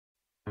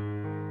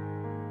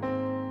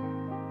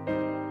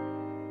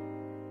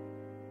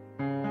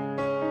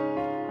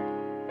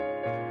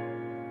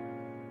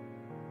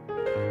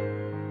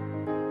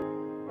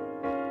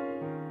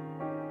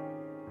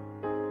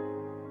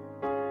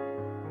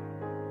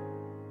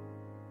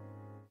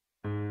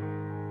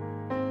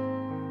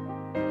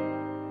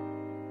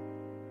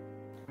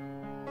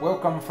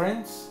Welcome,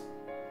 friends.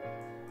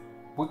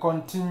 We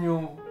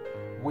continue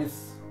with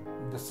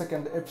the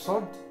second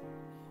episode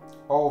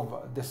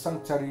of the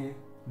sanctuary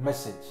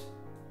message.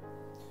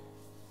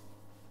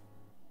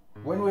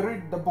 When we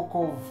read the book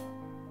of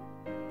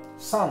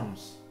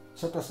Psalms,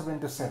 chapter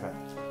 77,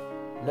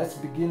 let's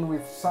begin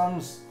with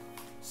Psalms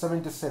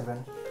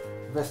 77,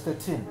 verse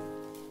 13.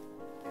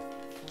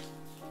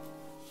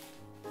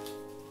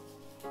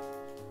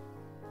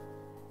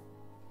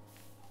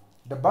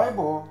 The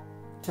Bible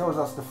tells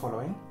us the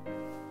following: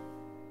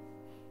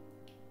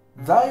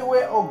 Thy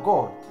way, O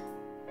God,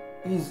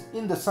 is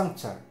in the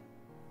sanctuary.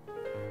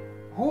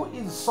 Who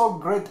is so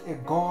great a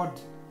God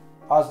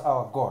as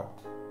our God?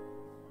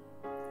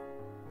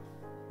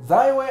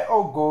 Thy way,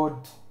 O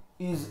God,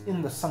 is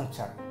in the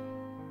sanctuary.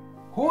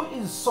 Who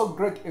is so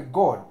great a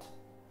God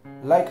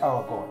like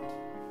our God?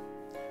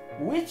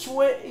 Which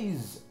way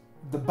is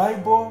the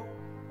Bible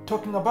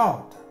talking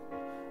about?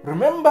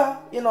 Remember,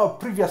 in our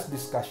previous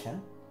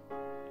discussion,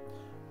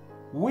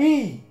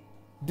 we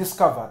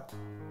discovered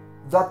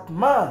that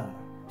man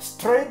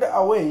strayed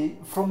away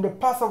from the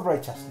path of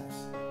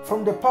righteousness,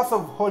 from the path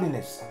of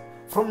holiness,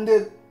 from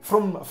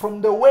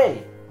the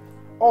way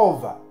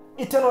of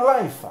eternal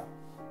life.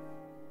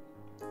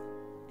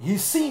 He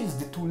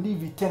ceased to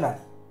live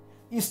eternally.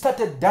 He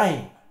started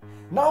dying.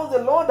 Now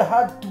the Lord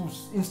had to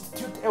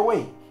institute a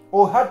way,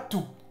 or had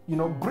to,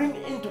 bring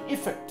into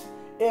effect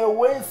a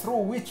way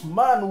through which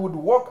man would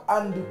walk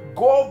and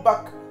go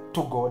back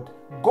to God,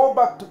 go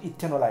back to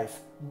eternal life,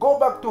 go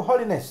back to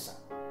holiness.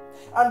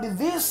 And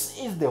this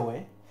is the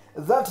way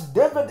that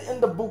David,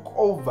 in the book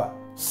of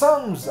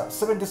Psalms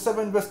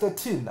 77 verse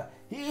 13,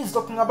 he is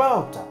talking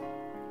about.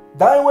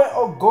 Thy way,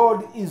 O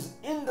God, is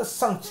in the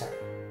sanctuary.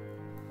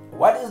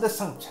 What is the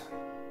sanctuary?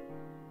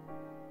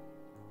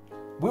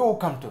 We will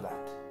come to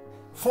that.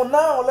 For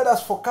now, let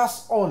us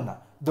focus on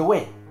the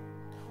way.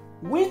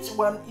 Which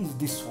one is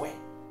this way?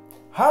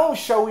 How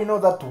shall we know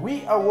that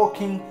we are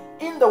walking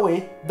in the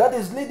way that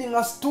is leading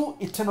us to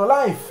eternal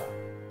life?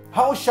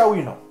 How shall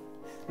we know?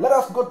 Let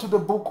us go to the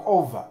book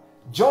of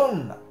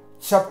John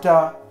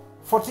chapter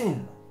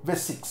 14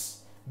 verse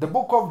 6. The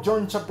book of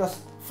John chapter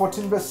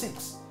 14 verse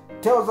 6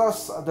 tells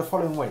us the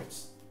following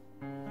words.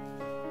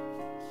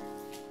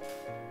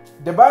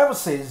 The Bible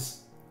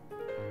says,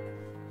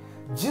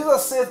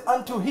 Jesus said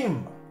unto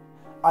him,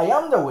 I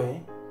am the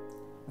way,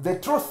 the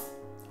truth,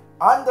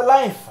 and the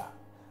life.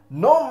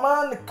 No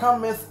man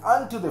cometh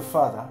unto the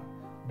Father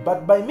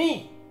but by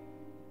me.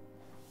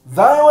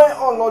 Thy way,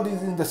 O Lord,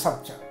 is in the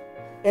sanctuary.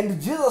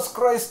 And Jesus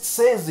Christ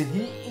says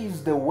he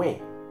is the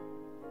way,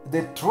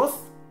 the truth,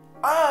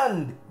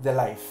 and the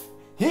life.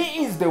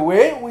 He is the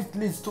way which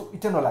leads to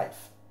eternal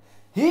life.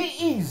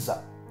 He is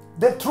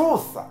the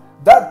truth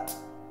that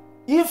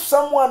if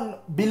someone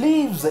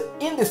believes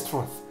in this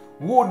truth,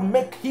 would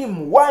make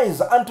him wise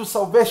unto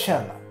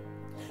salvation.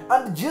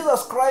 And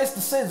Jesus Christ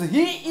says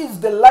he is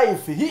the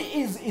life,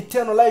 he is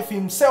eternal life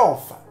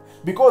himself,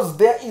 because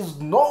there is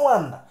no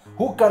one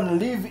who can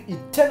live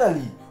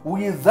eternally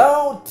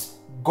without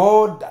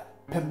God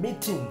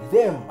permitting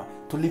them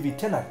to live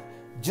eternally.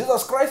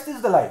 Jesus Christ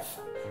is the life.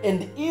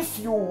 And if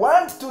you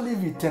want to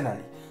live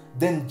eternally,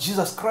 then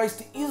Jesus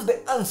Christ is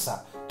the answer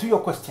to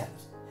your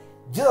questions.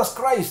 Jesus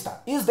Christ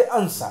is the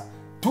answer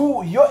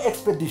to your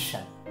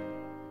expedition.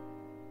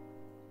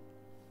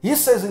 He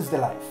says he's the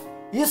life.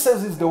 He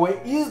says he's the way,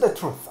 he is the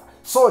truth.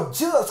 So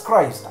Jesus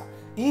Christ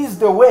is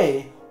the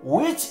way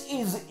which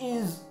is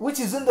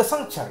in the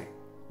sanctuary.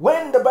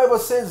 When the Bible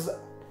says,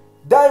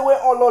 Thy way,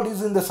 O Lord,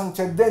 is in the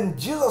sanctuary, then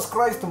Jesus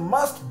Christ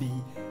must be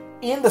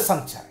in the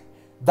sanctuary.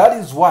 That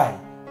is why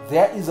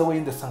there is a way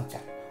in the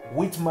sanctuary,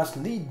 which must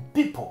lead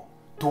people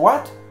to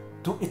what?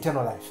 To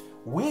eternal life.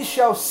 We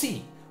shall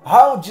see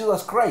how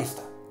Jesus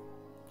Christ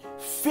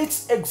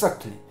fits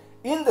exactly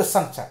in the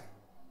sanctuary.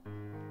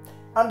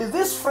 And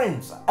these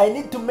friends, I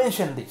need to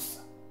mention this.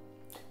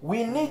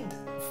 We need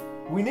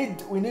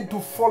to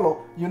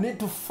follow. You need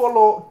to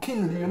follow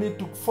keenly. You need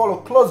to follow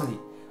closely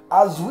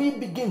as we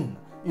begin,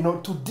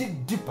 to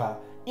dig deeper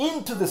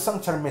into the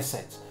sanctuary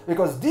message,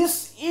 because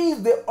this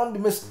is the only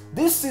message.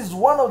 This is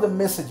one of the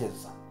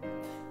messages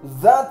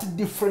that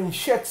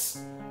differentiates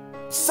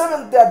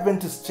Seventh-day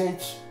Adventist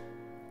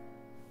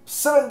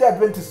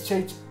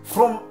Church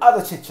from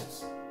other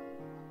churches.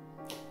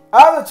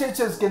 Other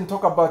churches can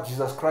talk about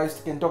Jesus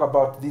Christ, can talk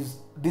about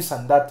this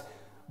and that,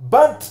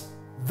 but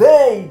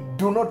they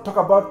do not talk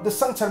about the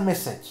sanctuary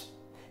message.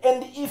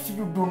 And if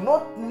you do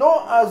not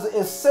know, as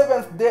a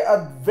Seventh-day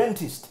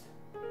Adventist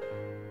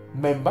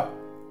member,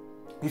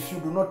 if you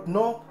do not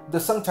know the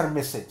sanctuary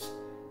message,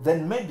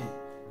 then maybe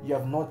you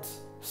have not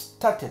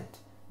started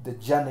the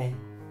journey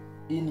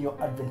in your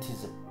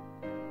Adventism.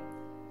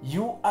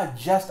 You are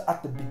just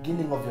at the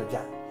beginning of your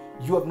journey.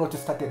 You have not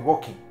started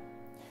walking.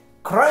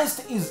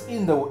 Christ is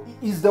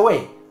the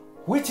way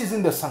which is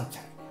in the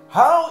sanctuary.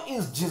 How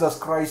is Jesus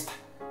Christ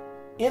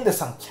in the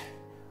sanctuary?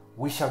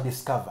 We shall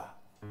discover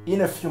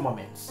in a few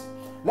moments.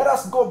 Let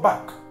us go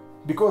back,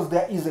 because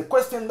there is a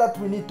question that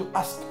we need to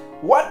ask.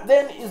 What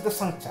then is the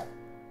sanctuary?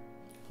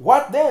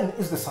 What then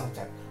is the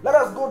sanctuary? Let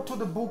us go to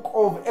the book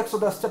of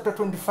Exodus chapter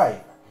 25.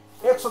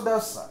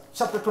 Exodus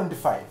chapter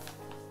 25.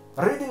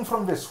 Reading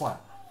from verse 1.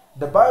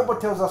 The Bible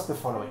tells us the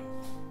following.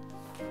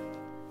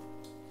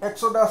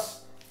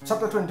 Exodus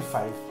chapter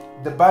 25.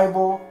 The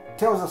Bible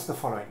tells us the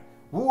following.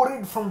 We will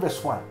read from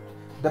verse 1.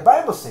 The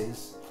Bible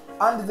says,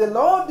 "And the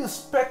Lord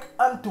spake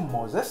unto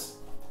Moses,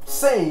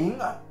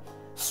 saying,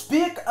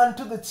 Speak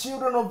unto the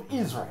children of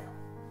Israel,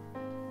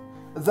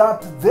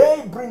 that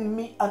they bring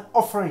me an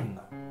offering.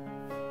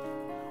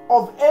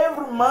 Of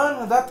every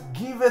man that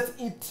giveth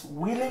it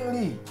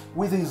willingly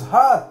with his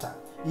heart,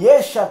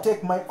 ye shall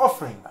take my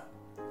offering.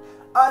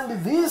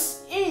 And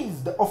this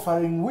is the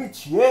offering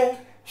which ye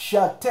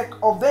shall take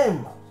of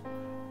them: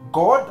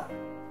 gold,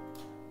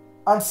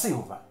 and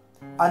silver,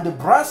 and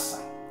brass,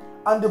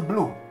 and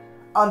blue,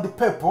 and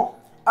purple,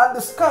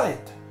 and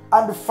scarlet,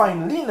 and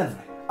fine linen,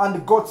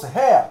 and goat's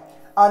hair,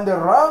 and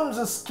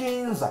ram's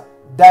skins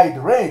dyed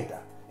red,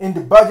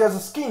 and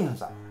badger's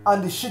skins,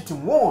 and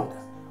shittim wood,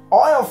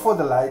 oil for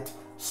the light,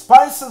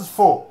 spices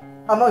for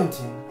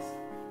anointing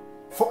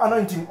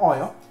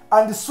oil,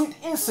 and sweet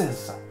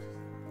incense."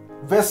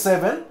 Verse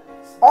 7,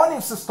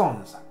 "Onyx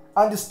stones,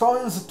 and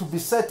stones to be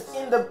set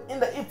in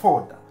the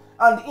ephod,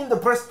 and in the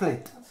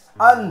breastplate,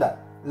 and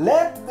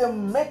let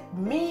them make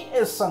me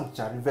a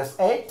sanctuary." Verse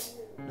 8,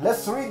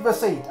 let's read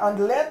verse 8.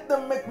 "And let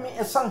them make me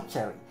a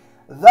sanctuary,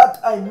 that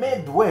I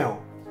may dwell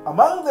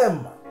among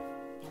them."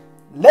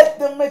 Let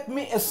them make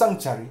me a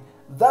sanctuary,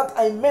 that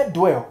I may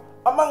dwell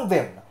among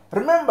them.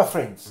 Remember,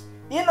 friends,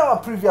 in our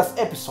previous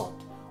episode,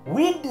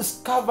 we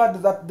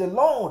discovered that the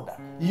Lord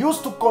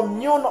used to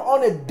commune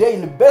on a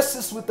daily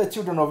basis with the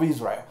children of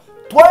Israel.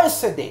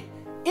 Twice a day.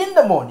 In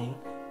the morning,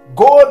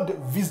 God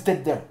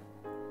visited them.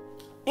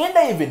 In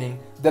the evening,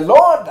 the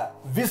Lord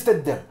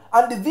visited them.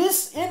 And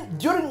this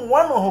during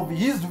one of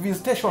his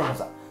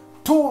visitations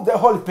to the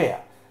holy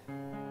pair,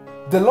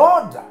 the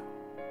Lord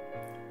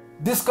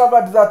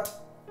discovered that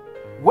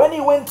when he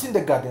went in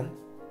the garden,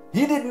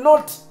 he did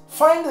not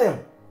find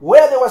them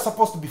where they were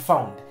supposed to be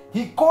found.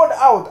 He called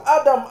out,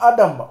 "Adam,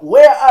 Adam,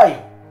 where are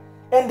you?"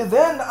 And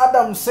then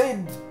Adam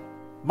said,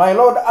 "My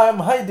Lord, I am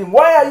hiding."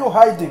 "Why are you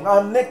hiding?" "I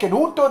am naked."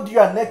 "Who told you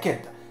are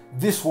naked?"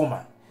 "This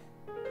woman."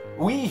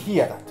 We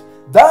hear that.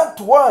 That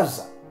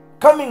was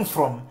coming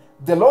from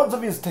the Lord's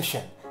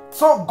visitation.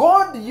 So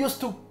God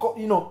used to,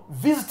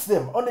 visit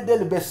them on a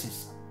daily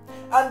basis.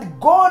 And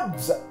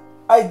God's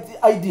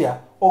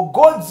idea, or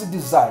God's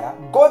desire,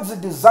 God's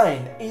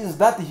design is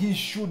that he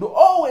should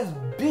always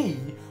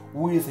be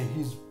with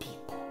his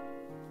people.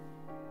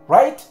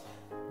 Right?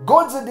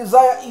 God's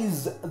desire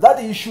is that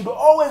he should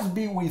always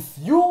be with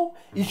you.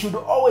 He should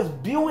always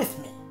be with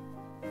me.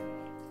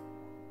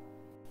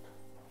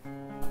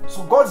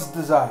 So God's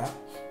desire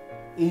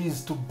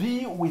is to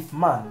be with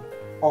man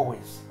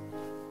always.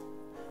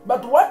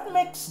 But what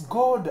makes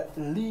God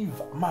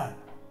leave man?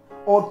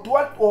 Or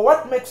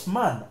what makes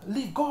man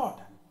leave God?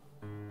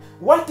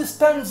 What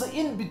stands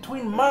in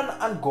between man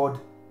and God?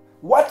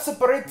 What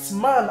separates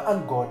man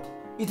and God?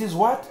 It is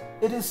what?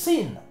 It is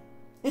sin.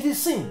 It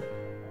is sin.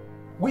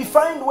 We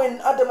find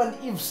when Adam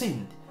and Eve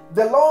sinned,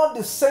 the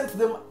Lord sent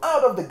them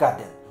out of the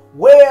garden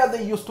where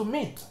they used to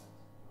meet.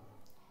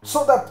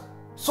 So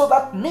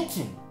that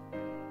meeting,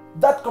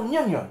 that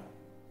communion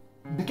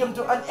became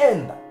to an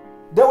end.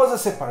 There was a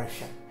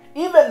separation.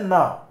 Even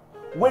now,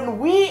 when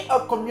we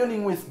are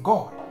communing with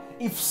God,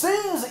 if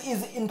sins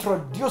is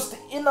introduced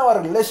in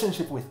our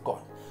relationship with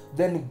God,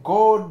 then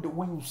God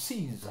will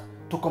cease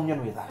to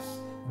commune with us.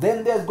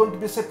 Then there's going to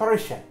be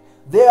separation.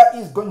 There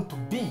is going to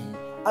be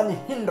an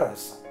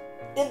hindrance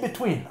in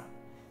between.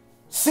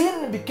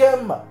 Sin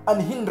became an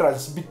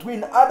hindrance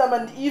between Adam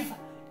and Eve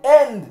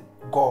and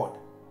God.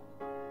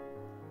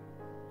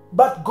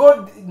 But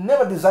God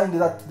never designed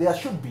that there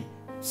should be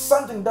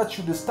something that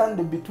should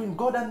stand between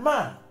God and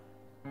man.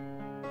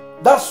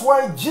 That's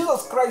why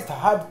Jesus Christ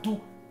had to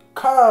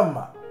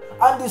come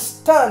and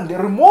stand,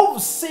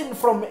 remove sin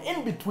from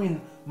in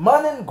between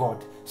man and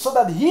God, so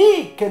that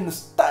he can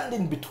stand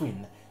in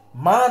between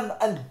man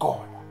and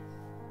God.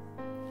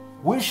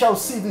 We shall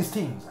see these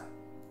things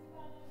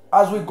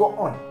as we go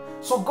on.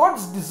 So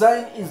God's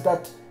design is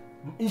that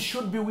he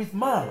should be with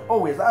man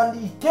always. And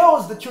he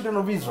tells the children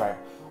of Israel,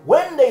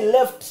 when they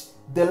left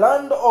the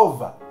land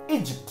of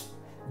Egypt,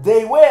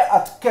 they were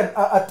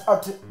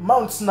at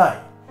Mount Sinai.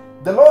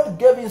 The Lord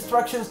gave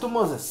instructions to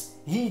Moses.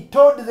 He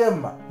told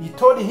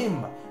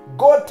him,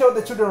 "God tell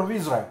the children of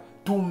Israel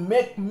to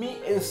make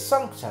me a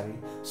sanctuary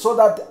so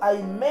that I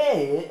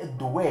may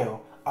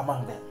dwell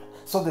among them."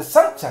 So the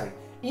sanctuary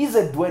is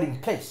a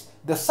dwelling place.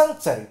 The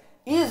sanctuary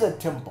is a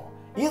temple,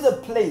 is a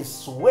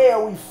place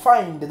where we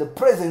find the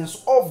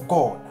presence of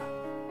God.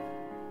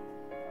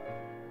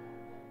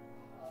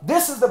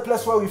 This is the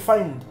place where we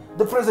find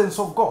the presence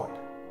of God.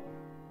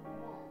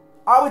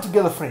 Are we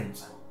together,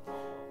 friends?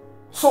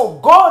 So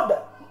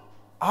God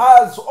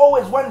has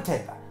always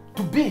wanted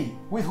to be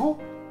with who?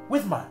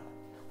 With man.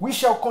 We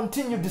shall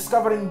continue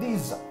discovering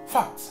these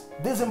facts,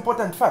 these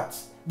important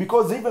facts,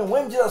 because even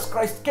when Jesus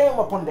Christ came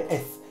upon the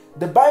earth,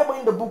 the Bible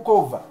in the book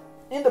of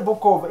in the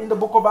book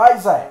of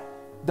Isaiah,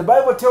 the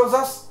Bible tells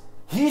us,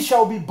 he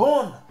shall be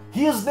born.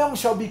 His name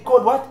shall be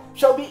called what?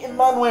 Shall be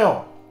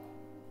Emmanuel.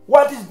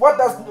 What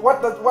does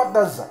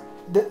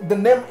the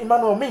name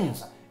Emmanuel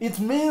means? It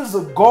means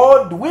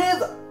God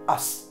with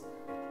us.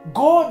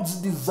 God's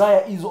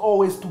desire is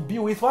always to be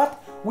with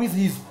what? With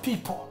his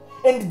people.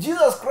 And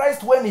Jesus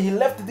Christ, when he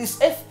left this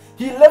earth,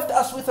 he left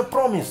us with a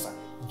promise.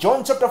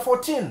 John chapter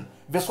 14,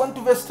 verse 1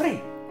 to verse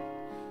 3.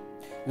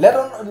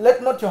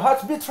 Let not your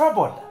hearts be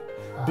troubled.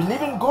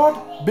 Believe in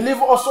God,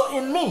 believe also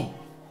in me.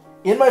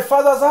 In my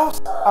Father's house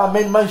are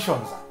many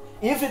mansions.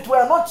 If it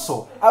were not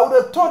so, I would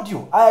have told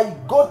you, I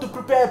go to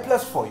prepare a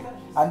place for you.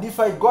 And if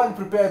I go and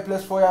prepare a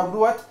place for you, I will do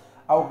what?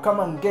 I will come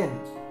again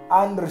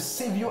and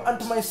receive you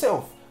unto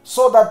myself,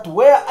 so that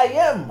where I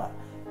am,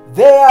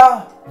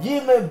 there ye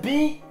may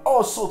be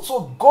also.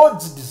 So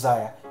God's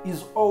desire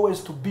is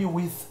always to be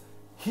with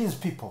his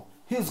people,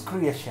 his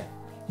creation.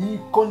 He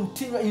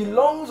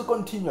longs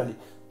continually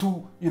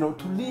to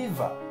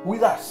live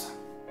with us.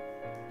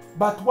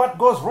 But what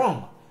goes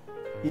wrong?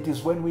 It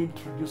is when we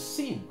introduce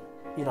sin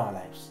in our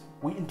lives.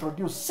 We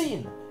introduce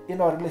sin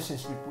in our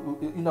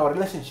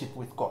relationship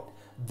with God.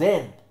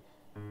 Then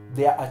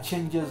there are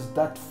changes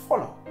that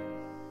follow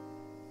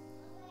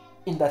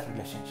in that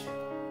relationship.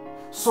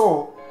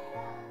 So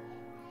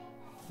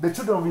the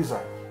children of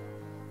Israel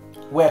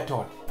were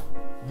told,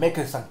 make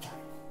a sanctuary.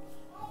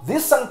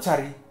 This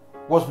sanctuary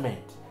was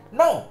made.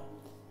 Now,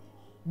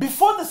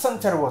 before the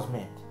sanctuary was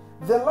made,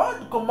 the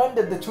Lord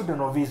commanded the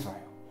children of Israel,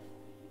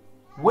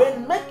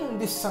 when making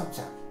this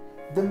sanctuary,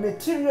 the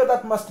material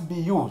that must be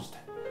used,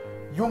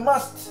 you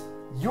must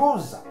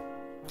use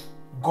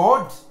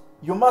gold,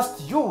 you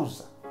must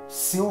use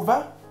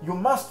silver, you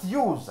must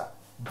use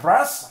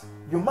brass,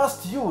 you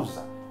must use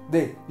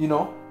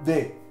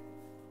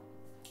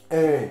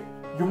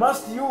you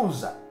must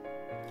use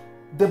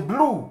the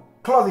blue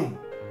clothing.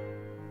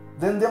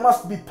 Then there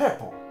must be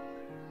purple,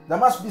 there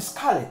must be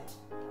scarlet,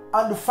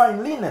 and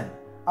fine linen,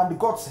 and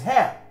goat's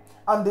hair,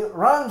 and the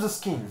ram's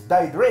skins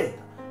dyed red,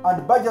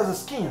 and badger's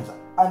skins,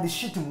 and the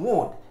shittim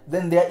wood.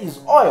 Then there is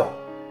oil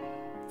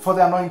for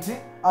the anointing,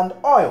 and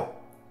oil,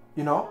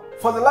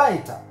 for the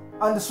lighter,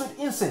 and the sweet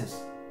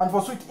incense, and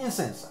for sweet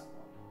incense.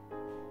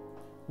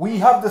 We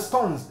have the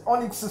stones,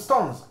 onyx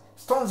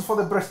stones for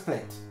the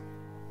breastplate.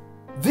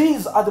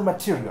 These are the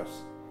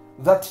materials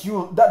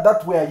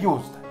that were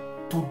used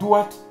to do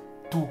what?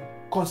 To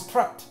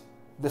construct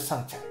the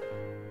sanctuary.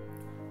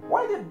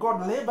 Why did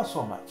God labor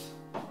so much?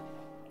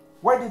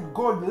 Why did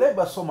God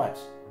labor so much?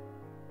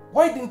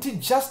 Why didn't he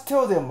just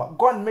tell them,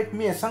 go and make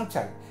me a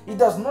sanctuary? It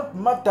does not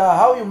matter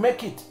how you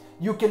make it.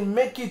 You can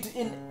make it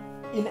in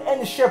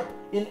any shape,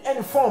 in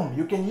any form.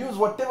 You can use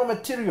whatever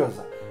materials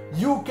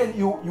you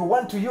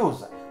want to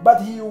use.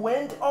 But he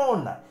went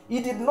on. He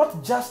did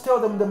not just tell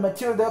them the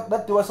material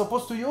that they were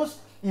supposed to use.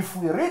 If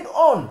we read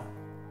on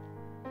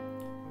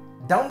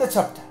down the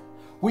chapter,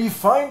 we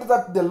find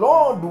that the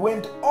Lord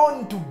went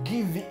on to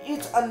give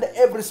each and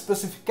every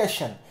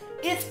specification,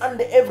 each and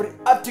every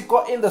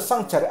article in the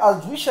sanctuary,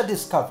 as we shall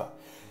discover.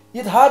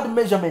 It had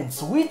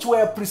measurements which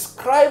were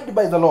prescribed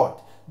by the Lord.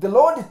 The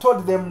Lord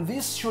told them,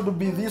 this should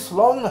be this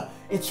long,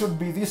 it should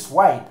be this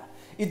wide,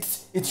 it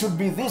should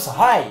be this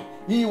high.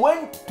 He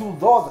went to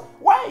those.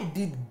 Why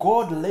did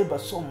God labor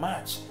so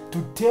much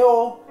to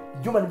tell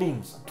human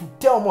beings, to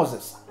tell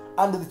Moses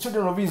and the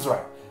children of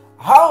Israel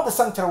how the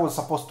sanctuary was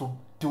supposed to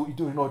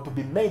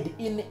be made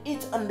in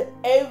each and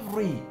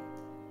every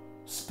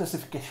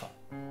specification?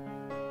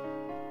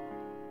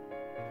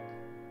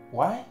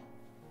 Why?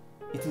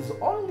 It is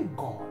only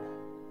God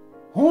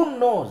who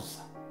knows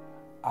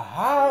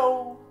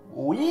how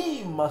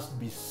we must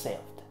be saved.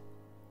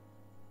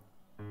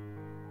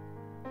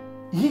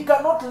 He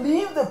cannot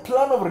leave the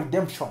plan of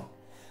redemption.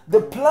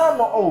 The plan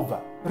of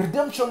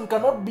redemption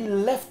cannot be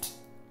left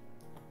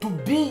to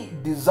be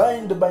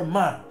designed by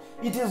man.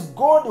 It is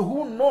God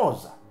who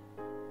knows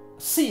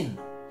sin.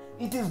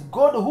 It is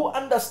God who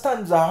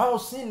understands how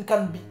sin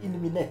can be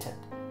eliminated.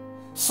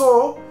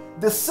 So,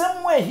 the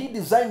same way he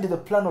designed the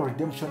plan of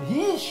redemption,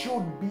 he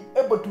should be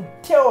able to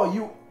tell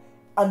you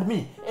and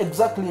me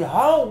exactly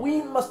how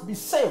we must be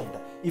saved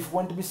if we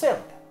want to be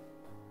saved.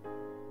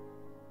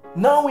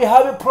 Now we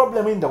have a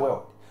problem in the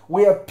world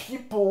where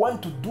people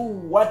want to do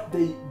what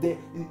they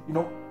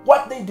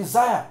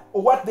desire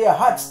or what their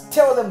hearts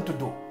tell them to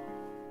do,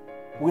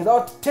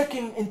 without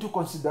taking into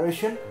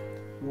consideration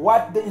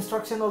what the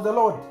instruction of the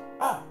Lord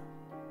are.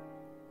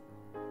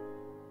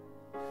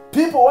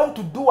 People want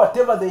to do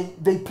whatever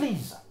they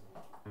please.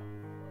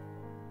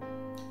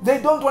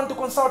 They don't want to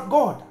consult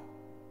God.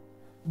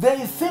 They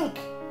think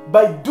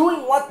by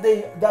doing what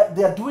they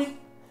are doing,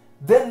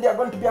 then they are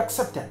going to be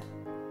accepted.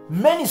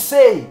 Many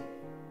say,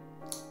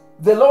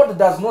 the Lord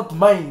does not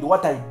mind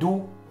what I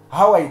do,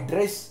 how I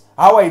dress,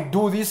 how I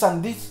do this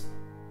and this.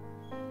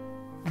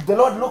 The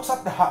Lord looks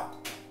at the heart.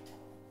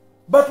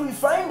 But we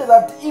find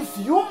that if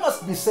you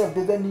must be saved,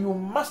 then you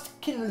must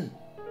keenly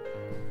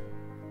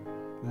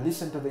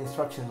listen to the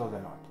instructions of the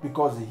Lord,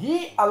 because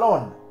he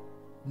alone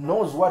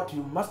knows what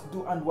you must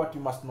do and what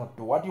you must not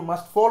do, what you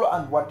must follow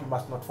and what you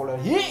must not follow.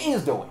 He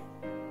is the way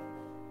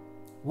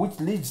which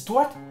leads to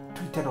what?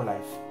 To eternal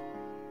life.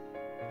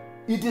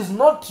 It is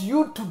not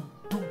you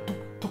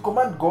to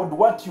command God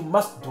what you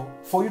must do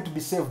for you to be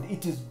saved.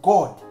 It is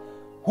God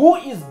who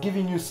is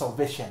giving you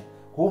salvation,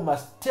 who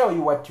must tell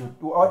you what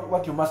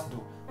you must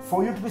do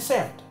for you to be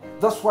saved.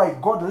 That's why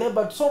God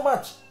labored so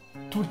much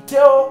to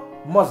tell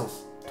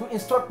Moses, to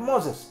instruct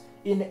Moses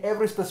in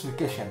every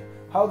specification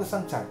how the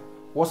sanctuary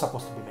was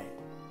supposed to be made.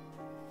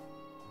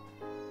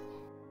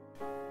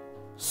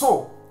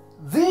 So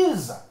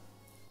these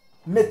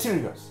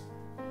materials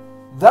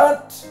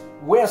that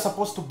were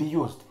supposed to be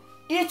used,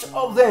 each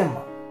of them,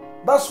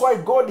 that's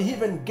why God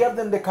even gave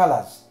them the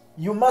colors.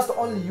 You must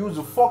only use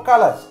 4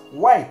 colors: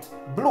 white,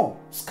 blue,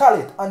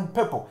 scarlet, and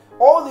purple.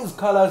 All these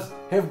colors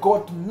have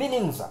got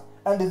meanings,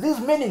 and these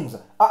meanings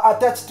are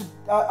attached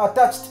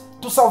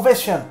to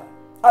salvation.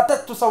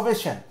 Attached to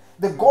salvation.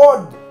 The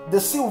gold,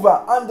 the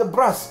silver, and the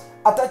brass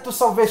attached to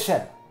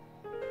salvation.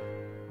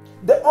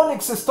 The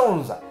onyx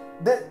stones,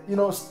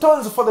 the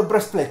stones for the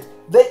breastplate,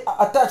 they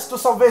are attached to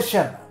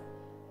salvation.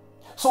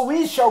 So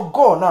we shall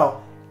go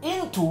now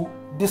into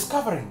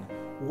discovering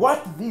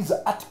what these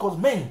articles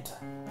meant.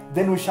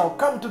 Then we shall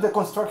come to the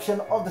construction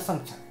of the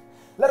sanctuary.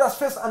 Let us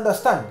first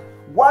understand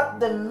what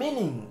the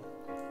meaning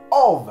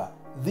of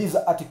these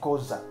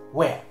articles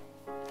were,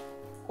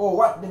 or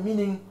what the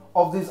meaning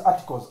of these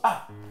articles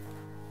are.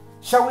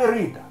 Shall we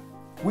read?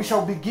 We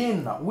shall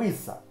begin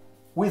with the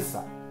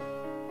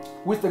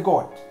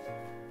God.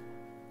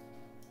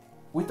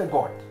 With the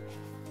God.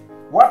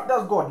 What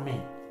does God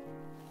mean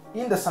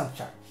in the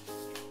sanctuary?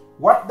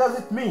 What does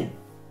it mean?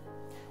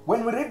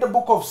 When we read the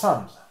book of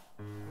Psalms,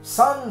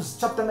 Psalms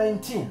chapter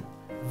 19,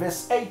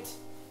 verse 8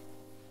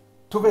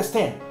 to verse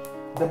 10,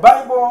 the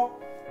Bible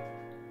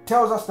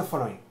tells us the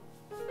following.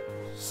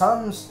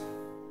 Psalms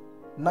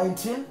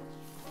 19,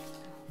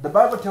 the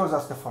Bible tells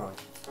us the following.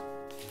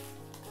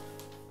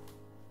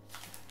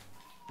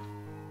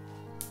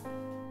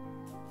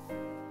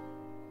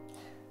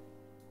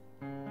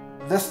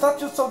 The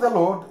statutes of the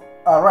Lord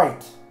are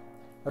right,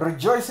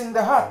 rejoicing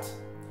the heart.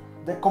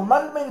 The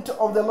commandment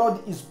of the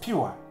Lord is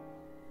pure,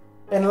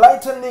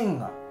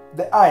 enlightening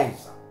the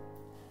eyes.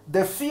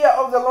 The fear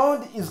of the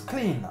Lord is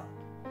clean,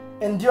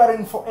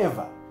 enduring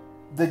forever.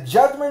 The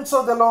judgments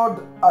of the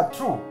Lord are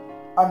true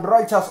and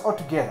righteous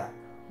altogether.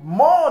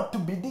 More to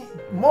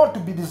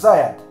be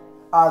desired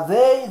are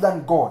they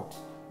than gold,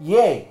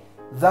 yea,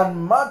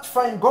 than much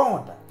fine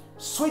gold,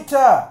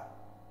 sweeter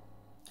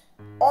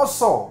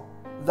also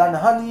than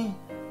honey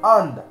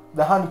and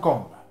the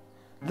honeycomb.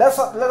 Let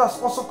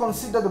us also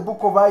consider the book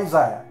of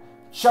Isaiah,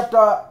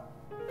 chapter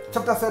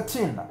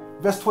 13,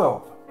 verse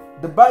 12.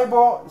 The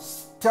Bible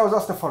tells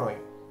us the following.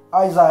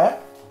 Isaiah,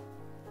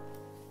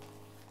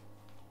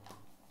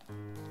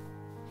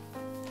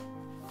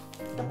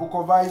 the book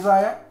of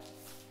Isaiah,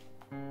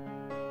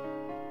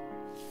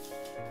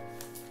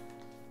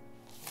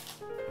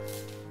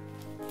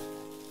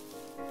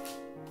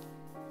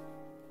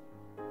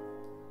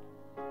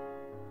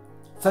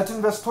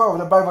 verse 12,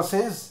 the Bible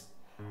says,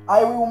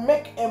 I will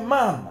make a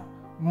man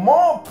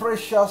more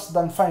precious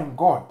than fine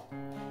gold,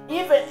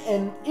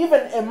 even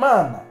a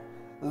man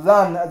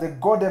than the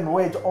golden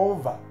wedge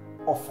of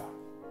Ophir.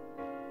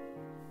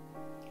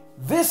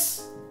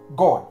 This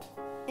God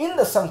in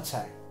the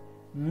sanctuary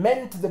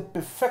meant the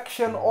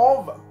perfection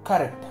of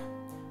character.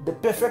 The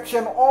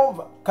perfection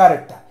of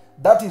character.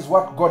 That is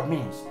what God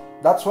means.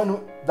 That's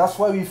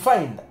why we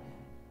find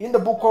in the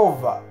book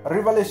of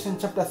Revelation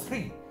chapter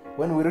 3,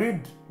 when we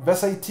read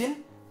verse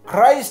 18,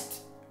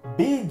 Christ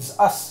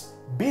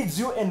bids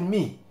you and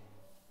me,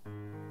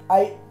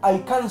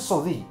 I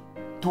counsel thee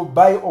to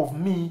buy of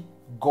me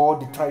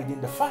gold tried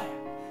in the fire.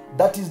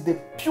 That is the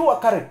pure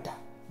character,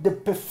 the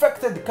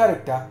perfected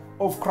character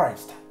of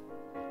Christ.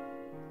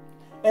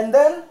 And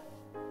then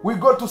we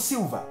go to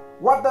silver.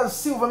 What does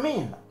silver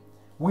mean?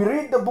 We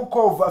read the book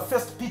of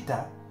 1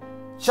 Peter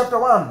chapter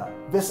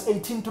 1, verse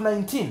 18 to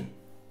 19.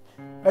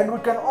 And we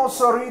can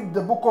also read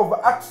the book of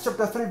Acts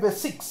chapter 3,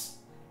 verse 6,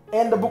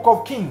 and the book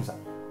of Kings.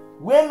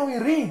 When we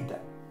read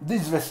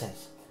these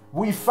verses,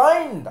 we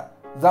find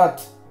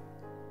that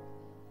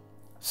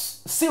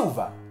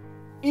silver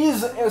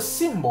is a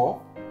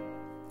symbol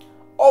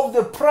of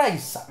the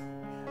price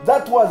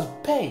that was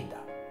paid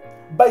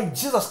by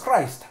Jesus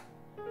Christ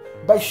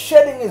by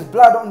shedding his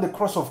blood on the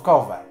cross of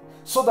Calvary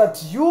so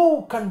that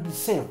you can be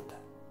saved.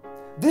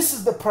 This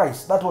is the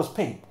price that was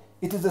paid.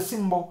 It is a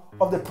symbol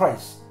of the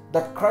price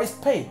that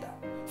Christ paid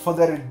for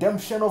the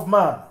redemption of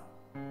man.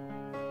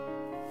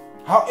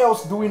 How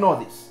else do we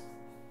know this?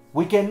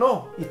 We can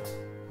know it.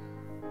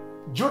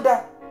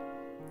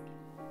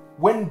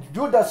 When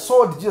Judah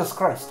sold Jesus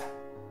Christ,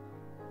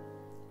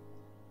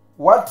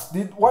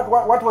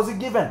 what was he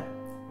given?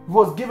 He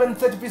was given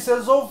 30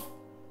 pieces of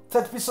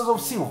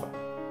silver.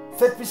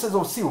 30 pieces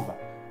of silver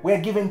were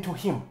given to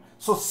him.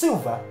 So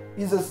silver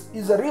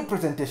is a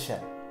representation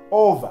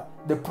of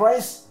the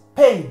price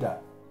paid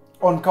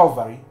on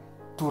Calvary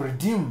to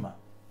redeem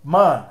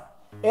man.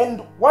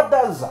 And what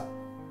does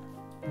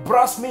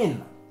brass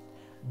mean?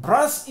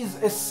 Brass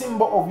is a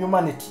symbol of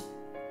humanity.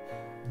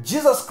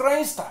 Jesus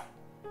Christ,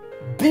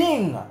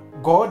 being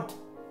God,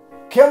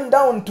 came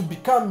down to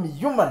become a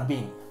human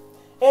being.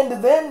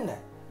 And then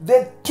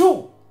the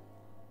two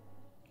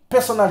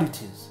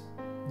personalities,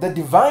 the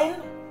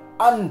divine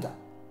and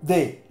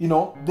the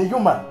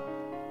human,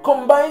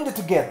 combined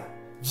together.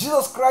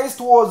 Jesus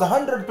Christ was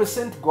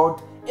 100%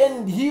 God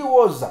and he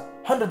was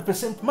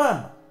 100%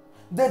 man.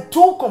 The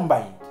two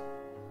combined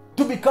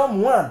to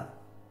become one.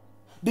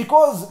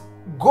 Because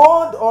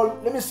God, or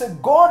let me say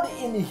God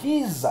in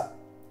his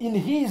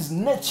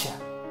nature,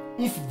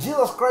 if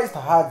Jesus Christ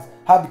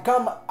had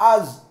come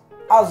as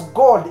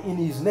God in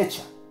his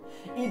nature,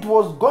 it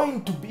was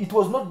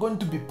not going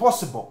to be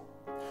possible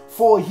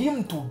for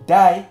him to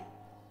die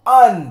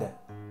and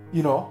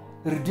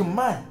redeem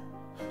man.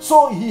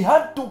 So he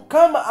had to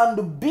come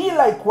and be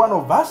like one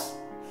of us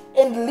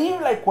and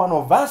live like one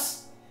of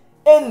us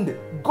and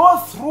go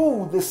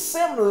through the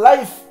same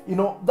life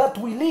that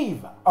we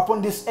live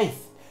upon this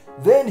earth.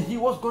 Then he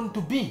was going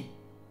to be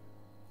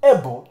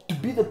able to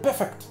be the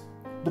perfect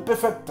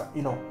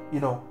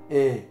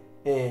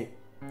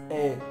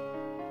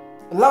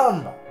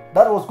lamb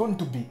that was going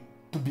to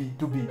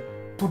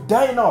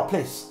die in our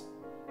place.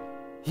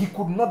 He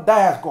could not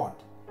die as God.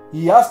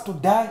 He has to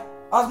die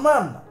as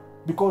man,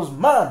 because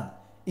man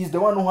is the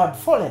one who had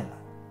fallen.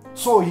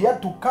 So he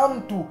had to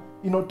come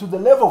to the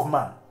level of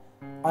man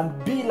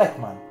and be like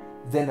man,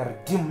 then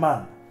redeem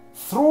man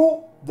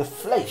through the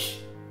flesh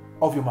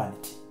of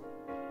humanity.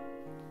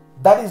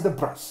 That is the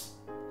brass.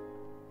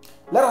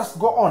 Let us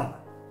go on.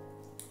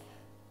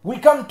 We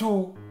come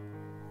to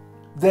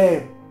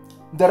the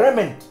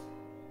raiment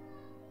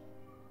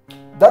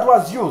that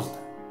was used.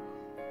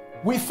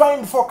 We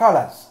find 4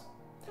 colors.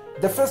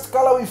 The first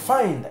color we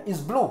find is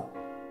blue.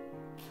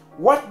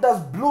 What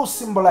does blue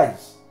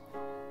symbolize?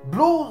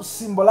 Blue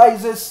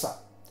symbolizes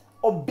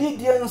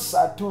obedience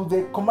to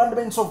the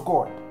commandments of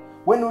God.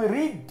 When we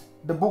read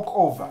the book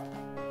over,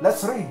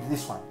 let's read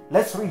this one.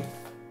 Let's read,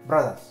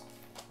 brothers.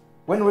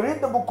 When we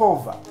read the book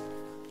over,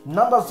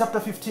 Numbers chapter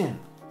 15,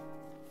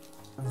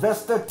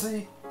 verse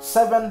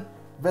 37,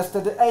 verse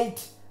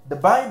 38, the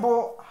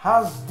Bible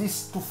has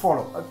this to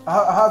follow,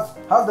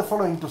 has the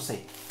following to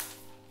say.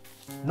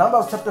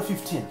 Numbers chapter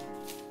 15,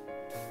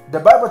 the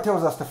Bible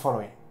tells us the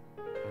following.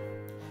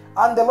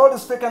 And the Lord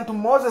spake unto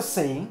Moses,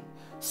 saying,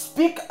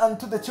 Speak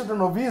unto the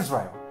children of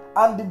Israel,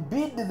 and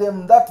bid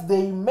them that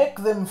they make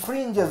them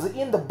fringes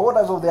in the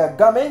borders of their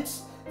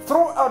garments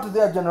throughout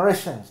their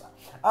generations,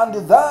 and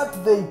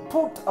that they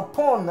put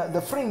upon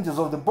the fringes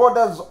of the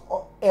borders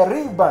a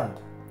riband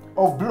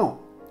of blue,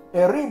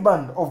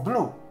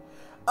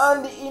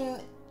 and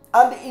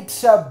it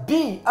shall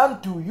be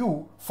unto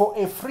you for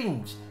a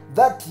fringe,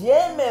 that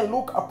ye may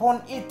look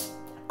upon it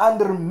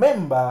and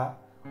remember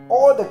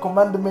all the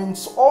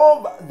commandments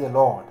of the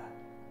Lord,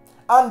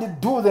 and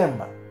do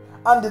them,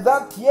 and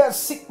that ye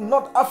seek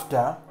not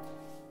after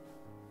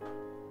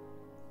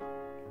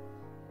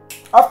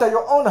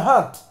your own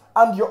heart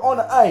and your own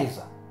eyes,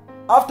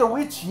 after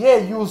which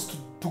ye used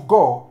to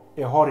go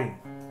a whoring.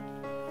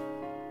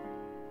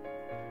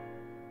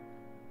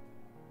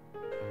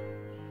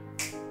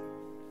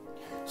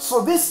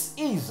 So this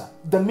is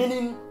the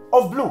meaning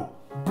of blue.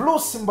 Blue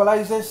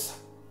symbolizes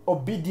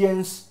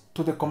obedience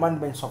to the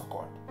commandments of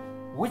God.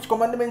 Which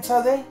commandments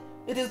are they?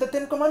 It is the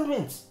 10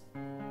 commandments.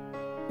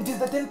 It is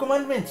the 10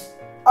 commandments.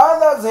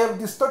 Others have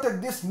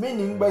distorted this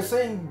meaning by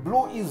saying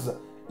blue is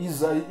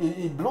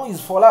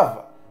for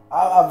love.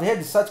 I've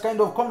heard such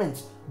kind of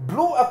comments.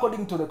 Blue,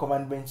 according to the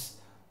commandments,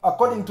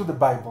 according to the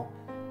Bible,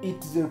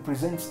 it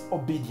represents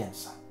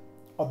obedience.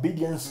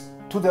 Obedience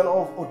to the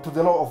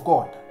law of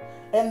God.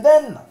 And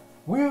then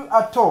we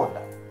are told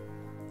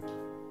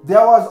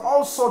there was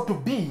also to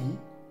be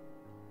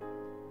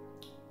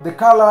the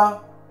color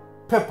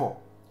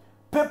purple.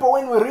 Purple,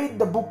 when we read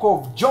the book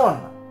of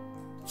John,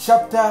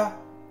 chapter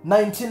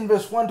 19,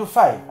 verse 1 to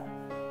 5.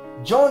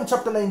 John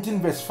chapter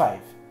 19, verse 5.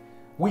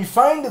 We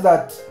find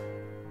that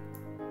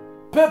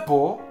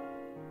purple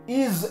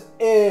is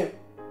a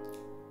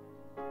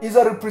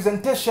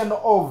representation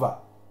of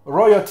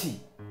royalty.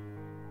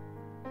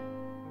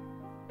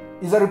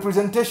 Is a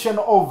representation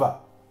of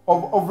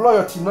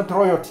loyalty, not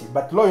royalty,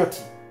 but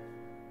loyalty.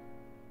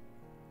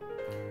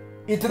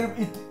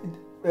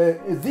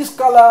 This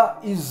color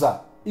is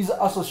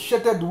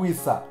associated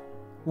with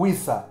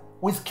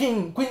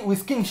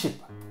kingship.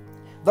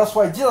 That's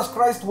why Jesus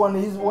Christ, when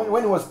he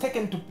was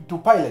taken to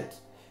Pilate,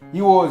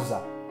 he was,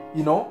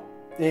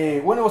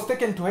 when he was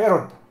taken to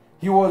Herod,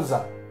 he was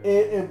a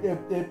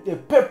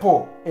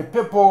purple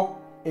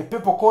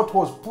coat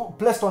was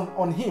placed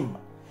on him,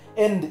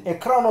 and a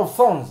crown of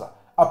thorns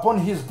upon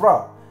his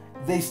brow.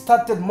 They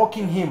started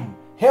mocking him,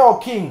 Hail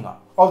King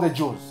of the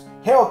Jews,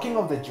 Hail King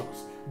of the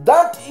Jews.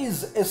 That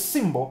is a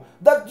symbol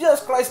that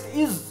Jesus Christ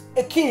is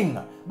a king.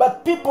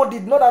 But people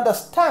did not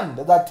understand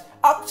that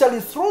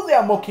actually through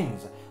their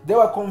mockings, they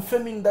were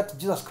confirming that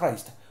Jesus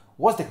Christ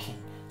was the king.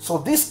 So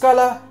this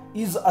color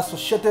is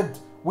associated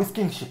with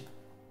kingship.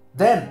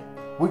 Then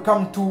we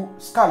come to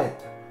scarlet.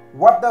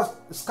 What does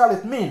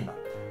scarlet mean?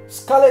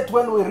 Scarlet,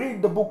 when we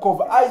read the book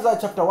of Isaiah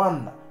chapter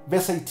 1,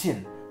 verse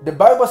 18, the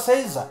Bible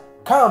says,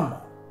 come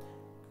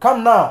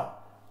now,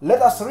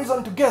 let us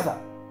reason together.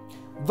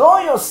 Though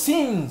your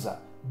sins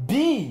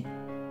be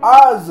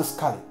as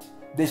scarlet,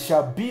 they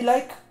shall be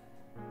like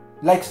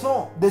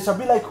snow. They shall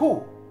be like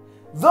who?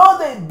 Though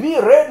they be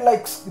red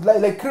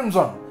like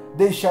crimson,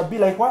 they shall be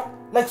like what?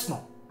 Like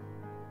snow.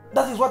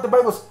 That is what the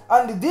Bible says.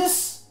 And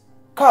this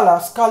color,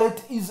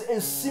 scarlet, is a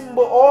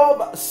symbol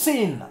of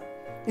sin.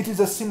 It is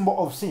a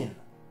symbol of sin.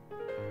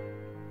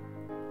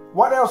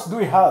 What else do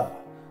we have?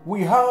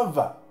 We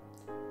have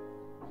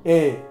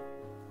the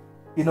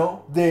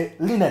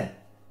linen.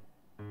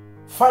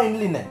 Fine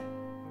linen.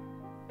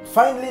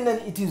 Fine linen,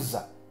 it is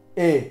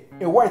a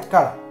white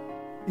color.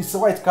 It's a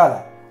white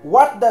color.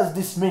 What does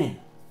this mean?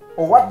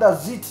 Or what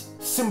does it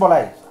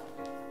symbolize?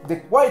 The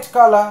white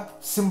color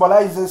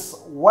symbolizes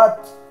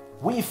what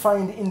we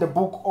find in the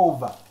book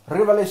of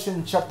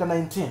Revelation chapter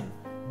 19,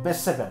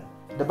 verse 7.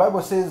 The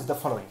Bible says the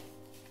following.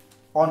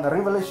 On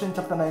Revelation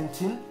chapter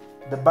 19,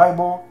 the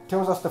Bible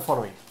tells us the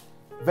following.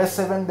 Verse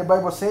 7, the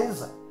Bible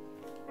says,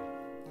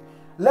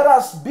 let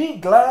us be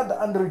glad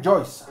and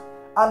rejoice,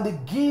 and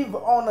give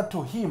honor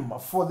to him,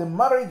 for the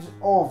marriage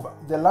of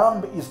the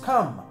Lamb is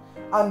come,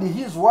 and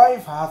his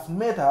wife hath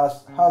made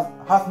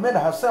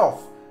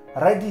herself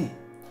ready.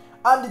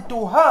 And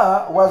to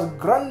her was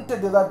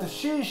granted that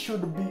she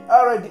should be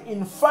arrayed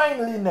in fine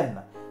linen,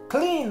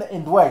 clean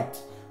and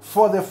white,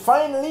 for the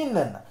fine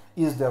linen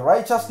is the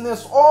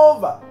righteousness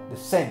of the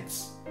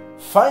saints.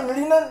 Fine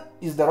linen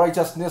is the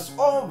righteousness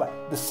of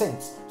the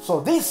saints. So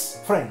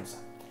this, friends,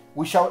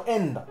 we shall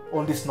end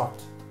on this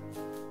note.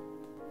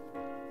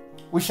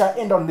 We shall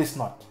end on this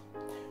note.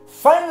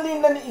 Fine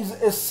linen is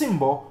a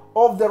symbol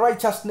of the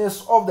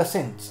righteousness of the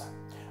saints.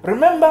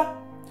 Remember,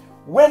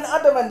 when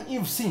Adam and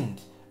Eve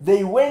sinned,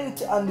 they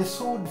went and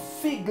sewed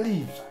fig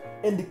leaves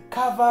and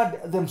covered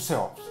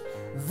themselves.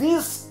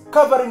 This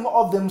covering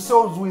of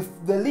themselves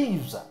with the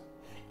leaves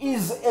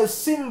is a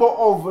symbol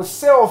of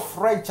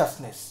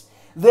self-righteousness.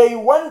 They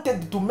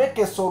wanted to make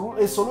a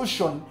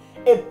solution,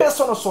 a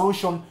personal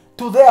solution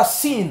to their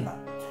sin.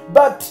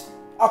 But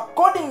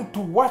according to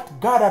what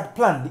God had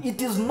planned,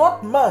 it is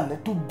not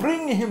man to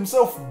bring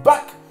himself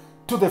back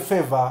to the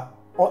favor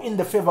or in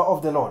the favor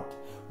of the Lord.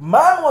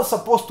 Man was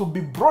supposed to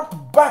be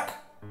brought back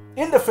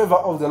in the favor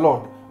of the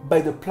Lord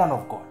by the plan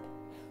of God,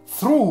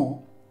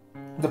 through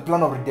the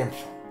plan of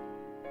redemption.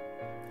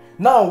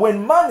 Now,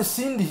 when man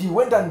sinned, he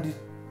went and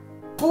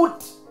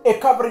put a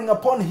covering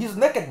upon his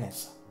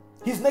nakedness,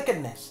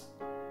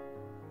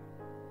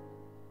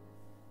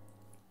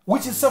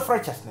 which is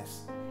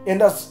self-righteousness.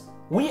 And as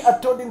we are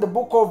told in the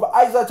book of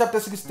Isaiah chapter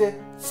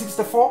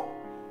 64,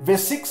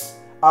 verse 6,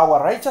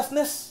 our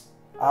righteousnesses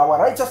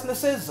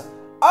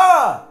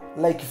are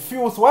like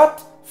filth,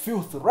 what?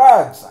 Filth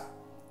rags.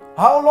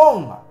 How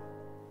long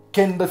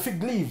can the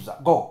fig leaves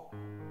go?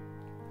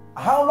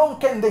 How long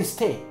can they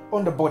stay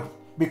on the body?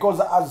 Because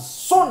as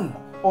soon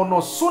or no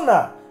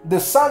sooner the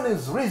sun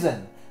is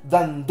risen,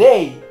 then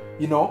they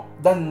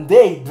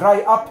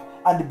dry up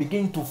and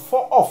begin to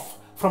fall off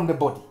from the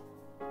body.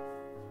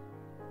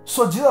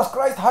 So Jesus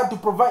Christ had to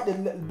provide,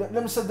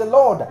 the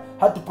Lord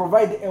had to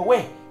provide a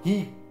way.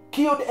 He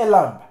killed a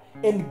lamb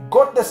and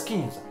got the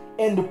skins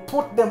and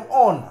put them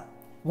on,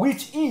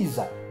 which is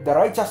the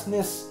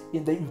righteousness,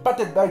 in the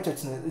imparted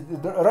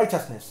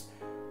righteousness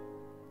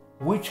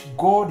which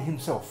God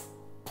himself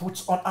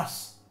puts on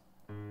us.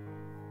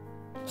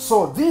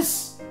 So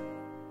this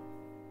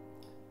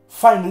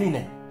fine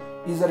linen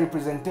is a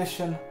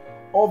representation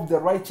of the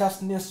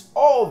righteousness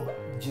of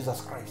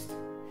Jesus Christ,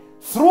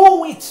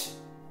 through which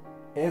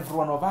every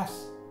one of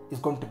us is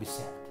going to be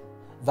saved.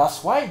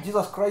 That's why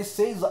Jesus Christ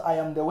says, I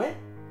am the way,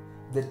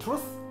 the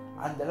truth,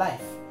 and the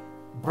life.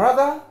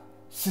 Brother,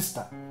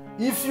 sister,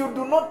 if you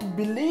do not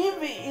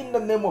believe in the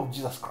name of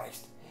Jesus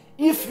Christ,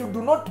 if you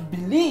do not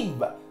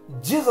believe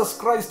Jesus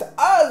Christ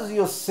as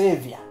your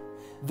Savior,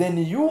 then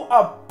you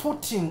are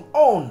putting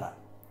on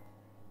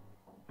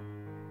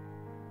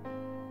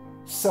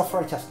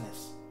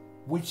self-righteousness,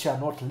 which shall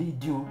not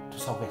lead you to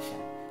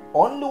salvation.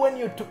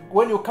 Only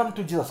when you come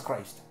to Jesus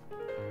Christ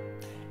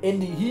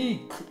and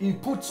He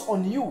puts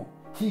on you,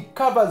 He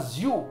covers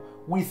you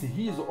with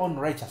His own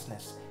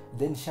righteousness,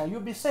 then shall you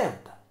be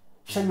saved.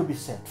 Shall you be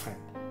saved, friend?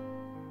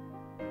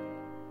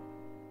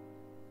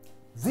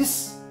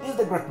 This is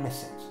the great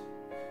message.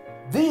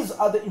 These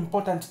are the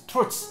important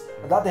truths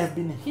that have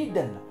been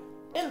hidden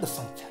in the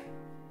sanctuary.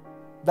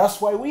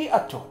 That's why we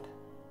are told,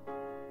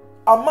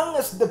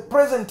 amongst the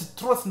present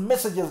truth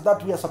messages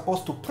that we are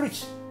supposed to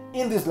preach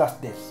in these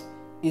last days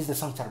is the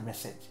sanctuary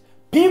message.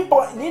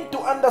 People need to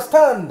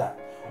understand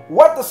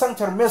what the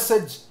sanctuary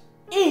message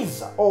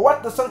is, or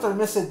what the sanctuary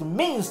message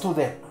means to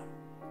them.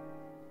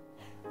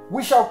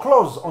 We shall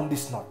close on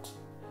this note.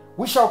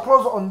 We shall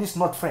close on this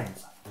note,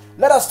 friends.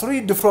 Let us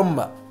read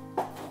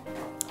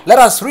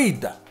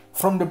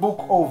from the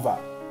book of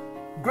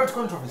Great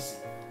Controversy.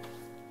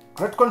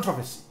 Great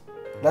Controversy.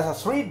 Let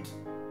us read,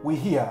 we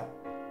hear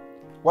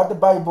what the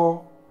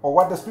Bible or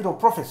what the Spirit of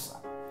prophecy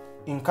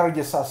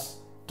encourages us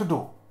to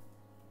do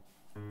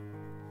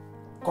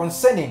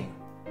concerning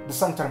the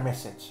sanctuary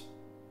message.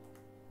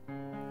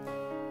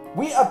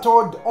 We are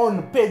told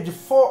on page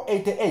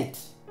 488,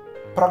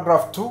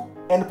 paragraph 2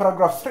 and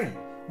paragraph 3,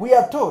 we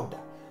are told,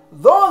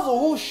 those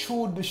who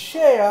should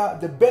share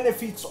the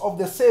benefits of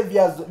the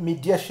Savior's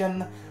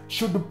mediation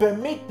should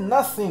permit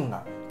nothing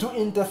to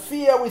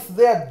interfere with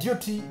their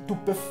duty to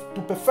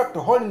perfect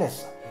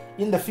holiness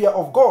in the fear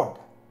of God.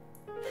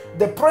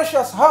 The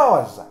precious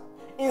hours,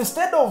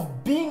 instead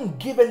of being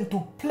given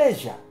to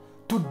pleasure,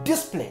 to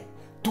display,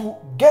 to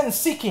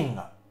gain-seeking,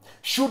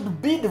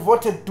 should be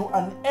devoted to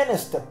an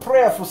earnest,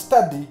 prayerful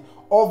study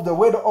of the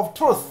word of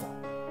truth.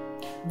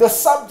 The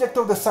subject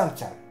of the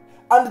sanctuary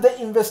and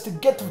the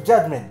investigative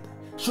judgment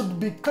should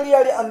be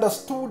clearly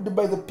understood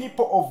by the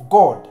people of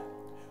God.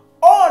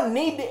 All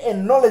need a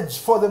knowledge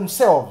for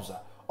themselves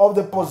of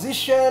the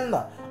position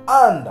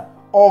and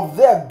of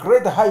their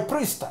great high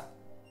priest.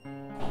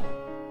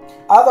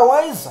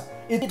 Otherwise,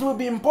 it will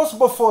be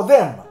impossible for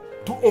them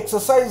to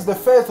exercise the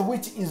faith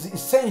which is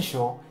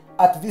essential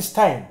at this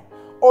time,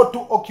 or to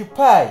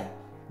occupy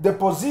the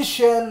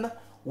position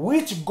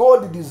which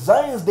God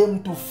designs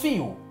them to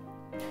fill.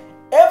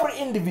 Every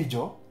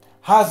individual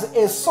has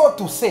a soul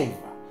to save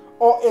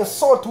or a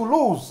soul to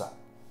lose.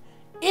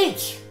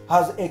 Each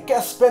has a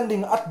case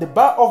pending at the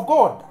bar of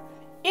God.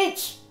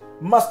 Each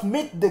must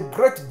meet the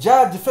great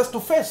judge face to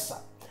face.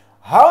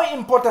 How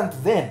important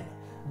then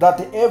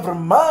that every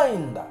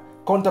mind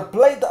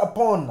contemplate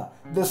upon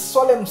the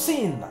solemn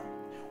scene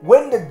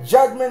when the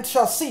judgment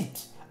shall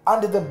sit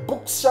and the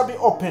books shall be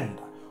opened,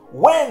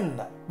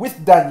 when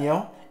with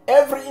Daniel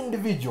every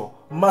individual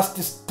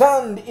must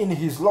stand in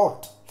his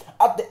lot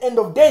at the end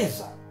of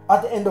days,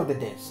 at the end of the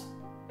days.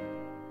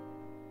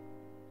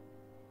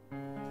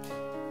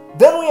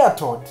 Then we are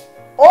told,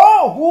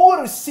 all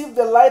who receive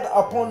the light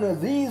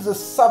upon these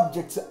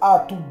subjects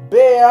are to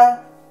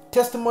bear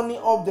testimony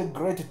of the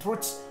great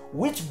truths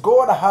which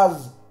God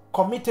has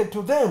committed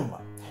to them.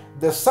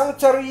 The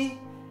sanctuary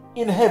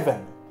in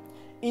heaven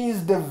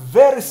is the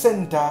very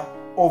center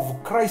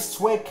of Christ's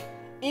work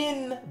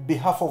in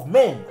behalf of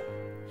men.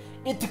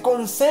 It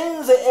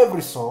concerns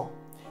every soul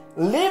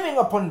living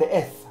upon the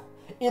earth.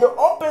 It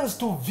opens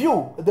to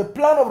view the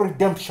plan of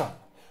redemption,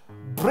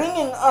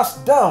 bringing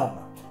us down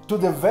to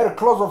the very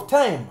close of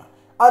time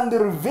and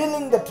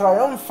revealing the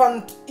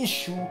triumphant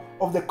issue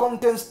of the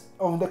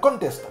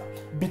contest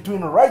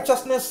between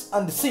righteousness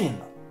and sin.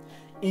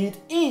 It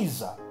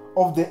is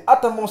of the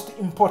uttermost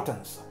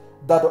importance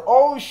that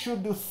all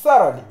should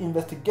thoroughly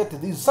investigate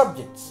these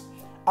subjects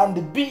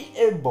and be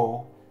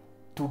able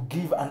to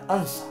give an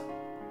answer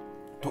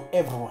to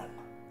everyone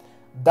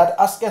that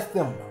asketh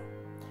them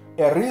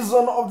a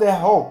reason of the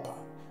hope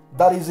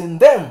that is in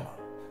them.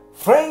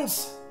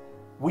 Friends,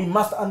 we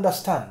must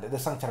understand the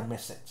sanctuary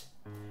message,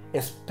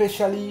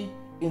 especially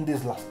in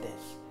these last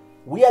days.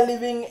 We are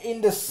living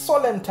in the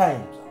solemn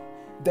times,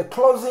 the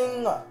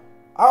closing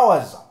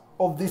hours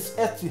of this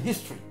earthly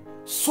history.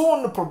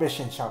 Soon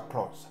probation shall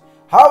close.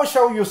 How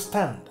shall you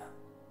stand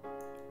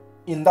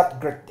in that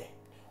great day?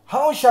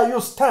 How shall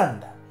you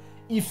stand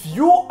if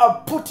you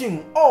are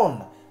putting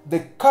on the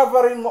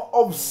covering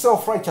of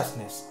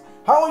self-righteousness?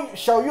 How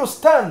shall you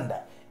stand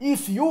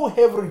if you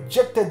have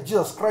rejected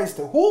Jesus Christ,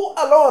 who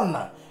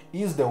alone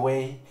is the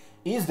way,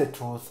 is the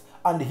truth,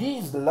 and he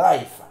is the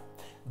life?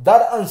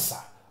 That answer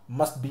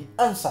must be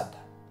answered,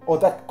 or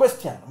that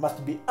question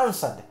must be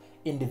answered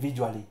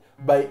individually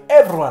by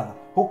everyone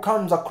who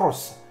comes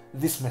across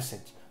this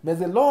message. May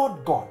the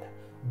Lord God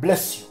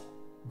bless you.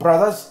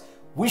 Brothers,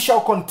 we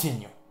shall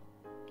continue.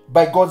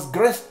 By God's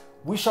grace,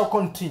 we shall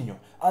continue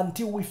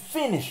until we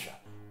finish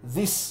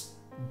this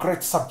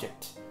great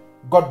subject.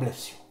 God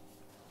bless you.